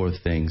these 4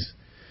 things,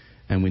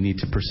 and we need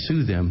to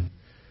pursue them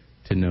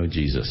to know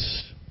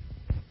Jesus.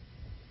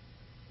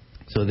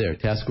 So there,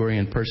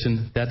 task-oriented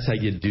person, that's how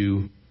you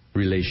do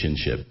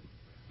relationship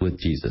with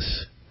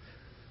Jesus.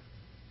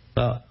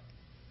 Well,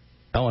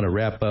 I want to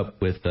wrap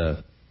up with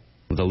a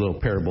little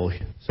parable.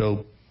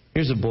 So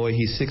here's a boy,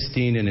 he's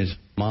 16, and his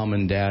mom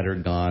and dad are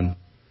gone.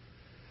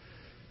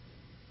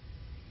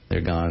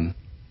 They're gone.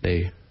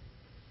 They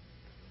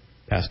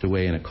passed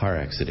away in a car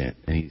accident,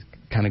 and he's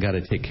kind of got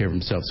to take care of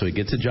himself. So he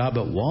gets a job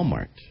at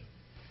Walmart.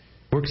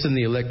 Works in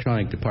the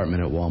electronic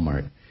department at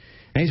Walmart.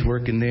 And he's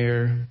working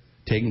there,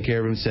 taking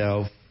care of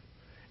himself.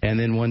 And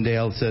then one day,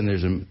 all of a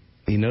sudden,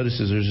 he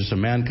notices there's just a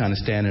man kind of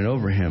standing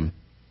over him.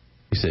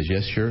 He says,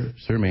 yes, sure.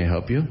 Sir, may I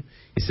help you?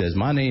 He says,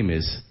 my name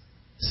is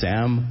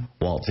Sam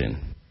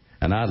Walton,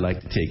 and I'd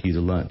like to take you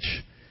to lunch.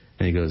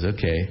 And he goes,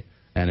 okay.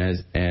 And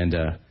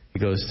he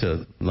goes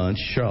to lunch.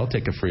 Sure, I'll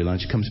take a free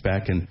lunch. He comes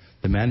back, and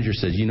the manager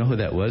says, you know who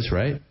that was,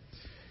 right?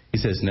 He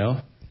says,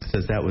 no. He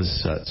says, that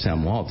was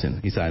Sam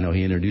Walton. He said, I know.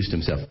 He introduced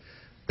himself.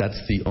 That's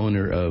the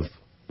owner of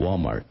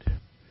Walmart.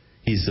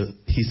 He's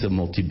a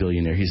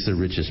multi-billionaire. He's the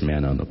richest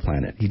man on the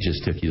planet. He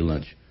just took you to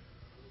lunch.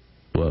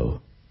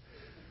 Whoa.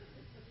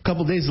 A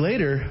couple days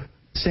later,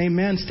 same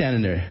man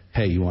standing there.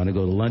 Hey, you want to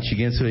go to lunch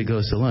again? So he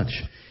goes to lunch.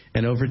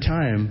 And over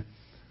time,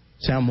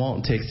 Sam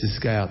Walton takes this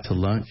guy out to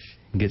lunch,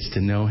 gets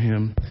to know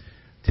him,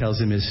 tells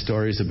him his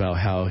stories about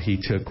how he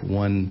took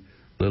one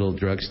little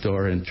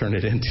drugstore and turned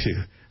it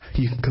into...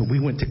 We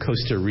went to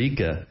Costa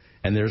Rica,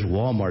 and there's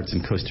Walmarts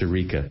in Costa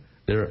Rica.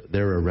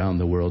 They're around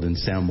the world, and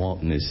Sam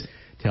Walton is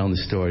telling the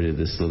story to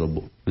this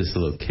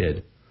little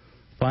kid.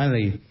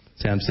 Finally,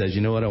 Sam says,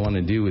 you know what I want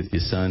to do with you,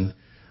 son?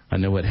 I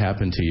know what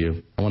happened to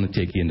you. I want to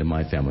take you into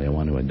my family. I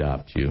want to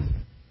adopt you.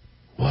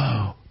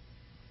 Whoa.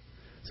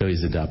 So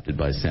he's adopted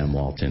by Sam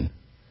Walton.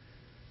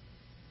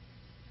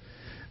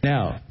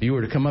 Now, if you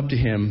were to come up to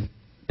him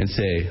and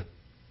say,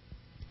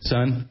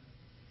 son,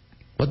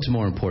 what's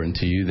more important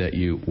to you, that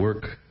you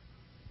work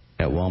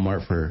at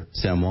Walmart for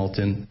Sam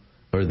Walton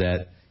or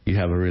that you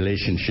have a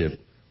relationship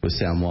with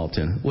Sam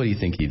Walton? What do you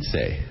think he'd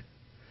say?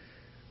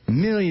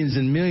 Millions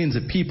and millions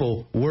of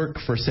people work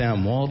for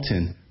Sam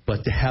Walton,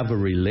 but to have a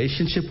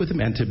relationship with him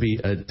and to be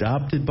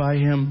adopted by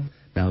him,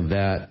 now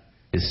that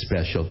is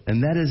special.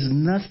 And that is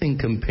nothing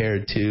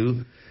compared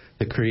to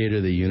the creator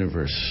of the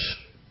universe.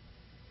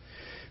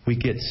 We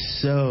get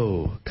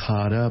so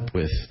caught up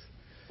with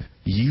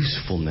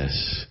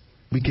usefulness.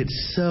 We get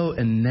so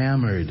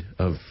enamored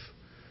of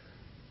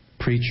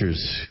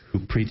preachers who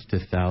preach to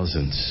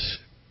thousands.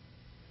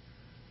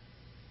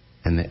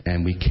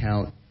 And we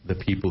count the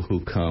people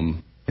who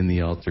come in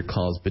the altar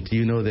calls. But do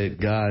you know that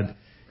God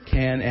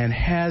can and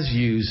has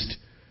used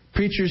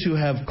preachers who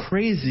have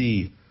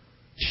crazy,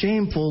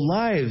 shameful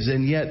lives,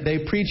 and yet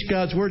they preach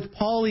God's word?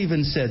 Paul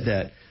even said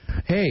that.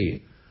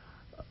 Hey,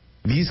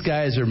 these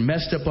guys are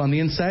messed up on the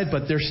inside,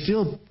 but they're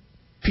still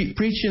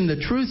preaching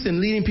the truth and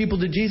leading people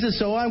to Jesus,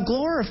 so I'm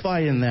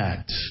glorifying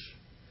that.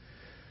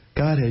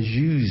 God has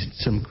used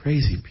some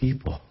crazy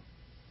people.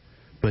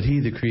 But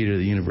He, the Creator of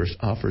the universe,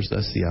 offers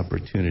us the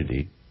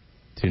opportunity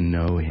to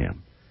know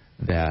Him.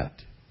 That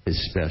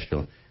is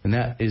special. And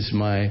that is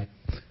my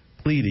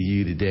plea to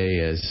you today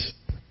as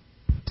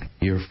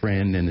your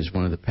friend and as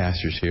one of the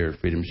pastors here at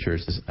Freedom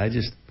Church. I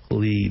just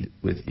plead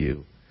with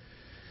you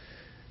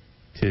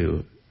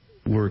to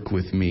work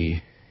with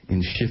me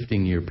in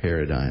shifting your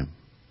paradigm.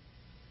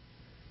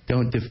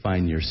 Don't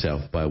define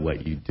yourself by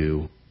what you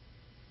do,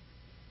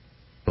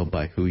 but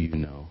by who you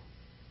know.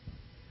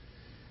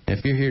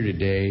 If you're here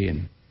today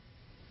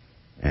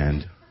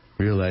and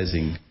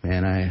realizing,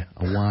 man, I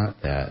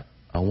want that.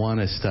 I want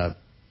to stop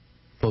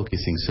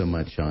focusing so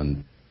much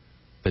on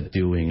the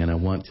doing, and I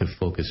want to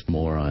focus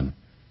more on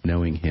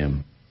knowing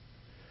Him.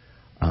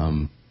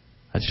 I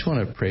just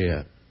want to pray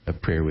a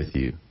prayer with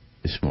you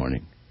this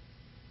morning.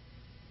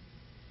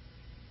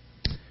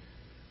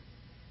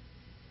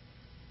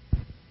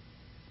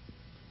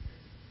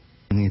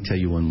 I'm going to tell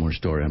you one more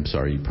story. I'm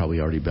sorry, you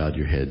probably already bowed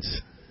your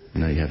heads.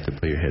 Now you have to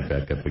put your head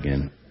back up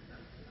again.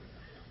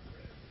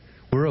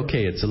 We're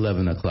okay. It's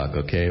 11 o'clock,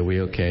 okay? Are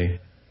we okay?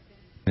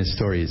 This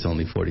story is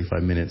only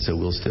 45 minutes, so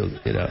we'll still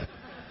get up.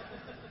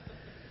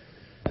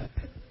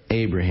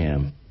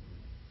 Abraham.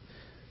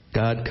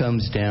 God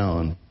comes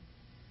down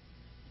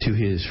to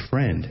his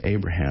friend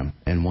Abraham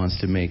and wants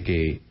to make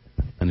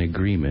an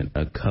agreement,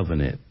 a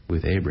covenant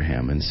with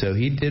Abraham. And so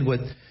he did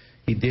what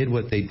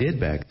they did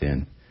back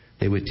then.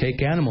 They would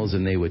take animals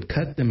and they would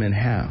cut them in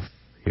half.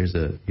 Here's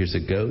a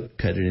goat,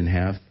 cut it in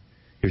half.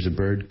 Here's a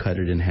bird, cut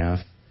it in half.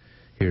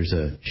 Here's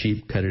a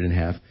sheep, cut it in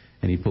half.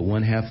 And he'd put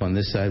one half on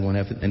this side, one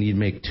half, and he'd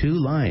make two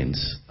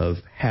lines of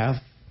half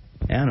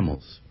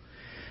animals.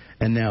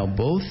 And now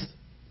both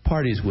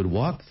parties would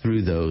walk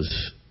through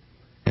those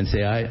and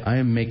say, I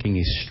am making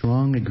a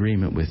strong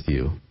agreement with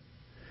you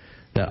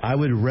that I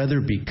would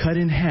rather be cut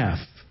in half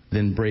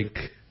than break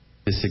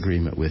this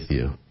agreement with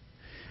you.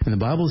 And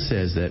the Bible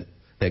says that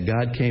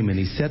God came and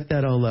He set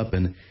that all up,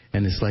 and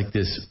it's like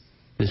this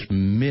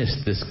mist,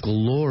 this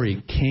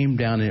glory came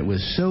down, and it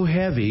was so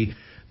heavy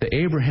that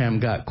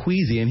Abraham got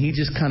queasy, and he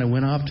just kind of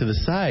went off to the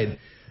side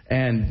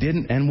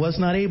and was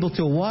not able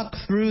to walk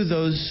through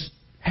those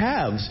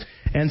halves.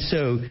 And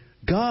so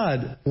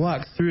God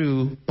walked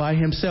through by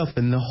Himself,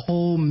 and the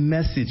whole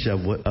message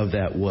of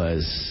that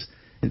was,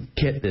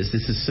 get this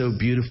is so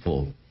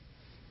beautiful.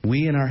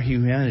 We in our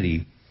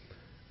humanity,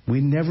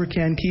 we never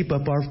can keep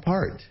up our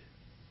part.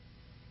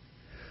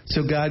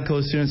 So God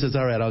goes through and says,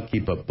 all right, I'll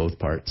keep up both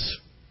parts.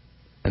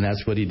 And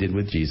that's what He did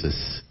with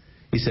Jesus.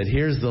 He said,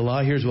 here's the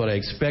law, here's what I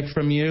expect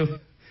from you.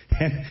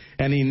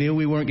 And He knew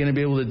we weren't going to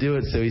be able to do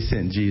it, so He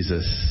sent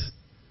Jesus.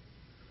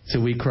 So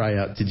we cry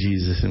out to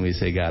Jesus and we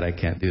say, God, I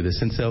can't do this.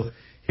 And so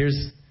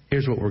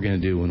here's what we're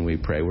going to do when we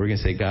pray. We're going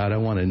to say, God, I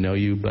want to know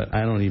You, but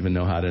I don't even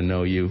know how to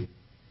know You.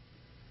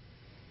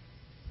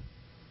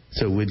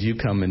 So would You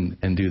come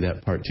and do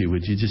that part too?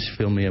 Would You just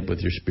fill me up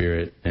with Your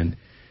Spirit and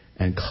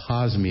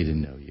cause me to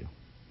know You?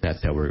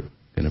 That's how we're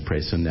going to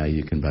pray. So now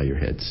you can bow your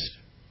heads.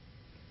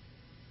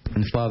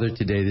 And Father,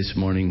 today, this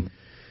morning,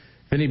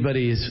 if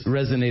anybody has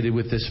resonated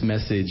with this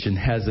message and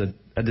has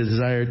a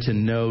desire to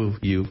know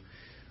You,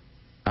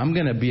 I'm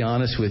going to be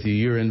honest with you.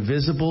 You're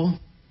invisible,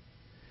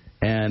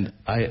 and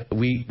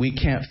we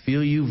can't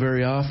feel You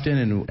very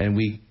often, and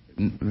we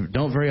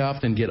don't very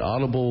often get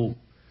audible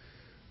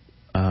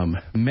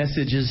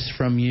messages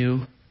from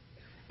You.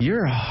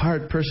 You're a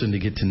hard person to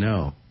get to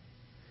know.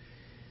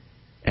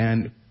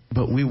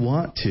 But we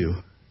want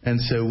to.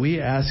 And so we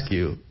ask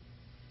You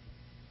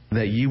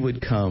that You would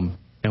come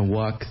and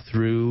walk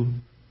through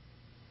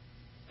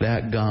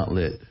that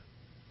gauntlet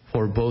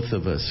for both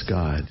of us,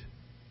 God.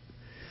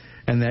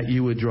 And that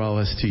You would draw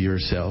us to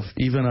Yourself.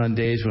 Even on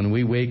days when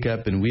we wake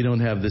up and we don't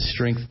have the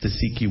strength to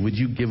seek You, would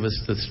You give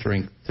us the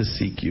strength to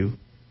seek You?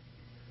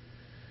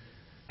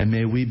 And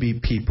may we be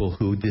people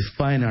who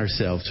define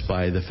ourselves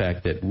by the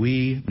fact that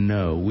we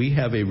know we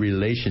have a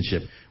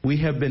relationship.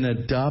 We have been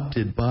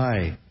adopted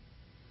by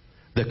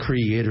the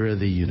Creator of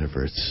the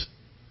universe.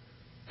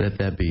 Let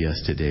that be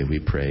us today,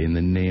 we pray. In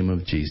the name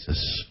of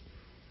Jesus.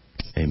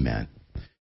 Amen.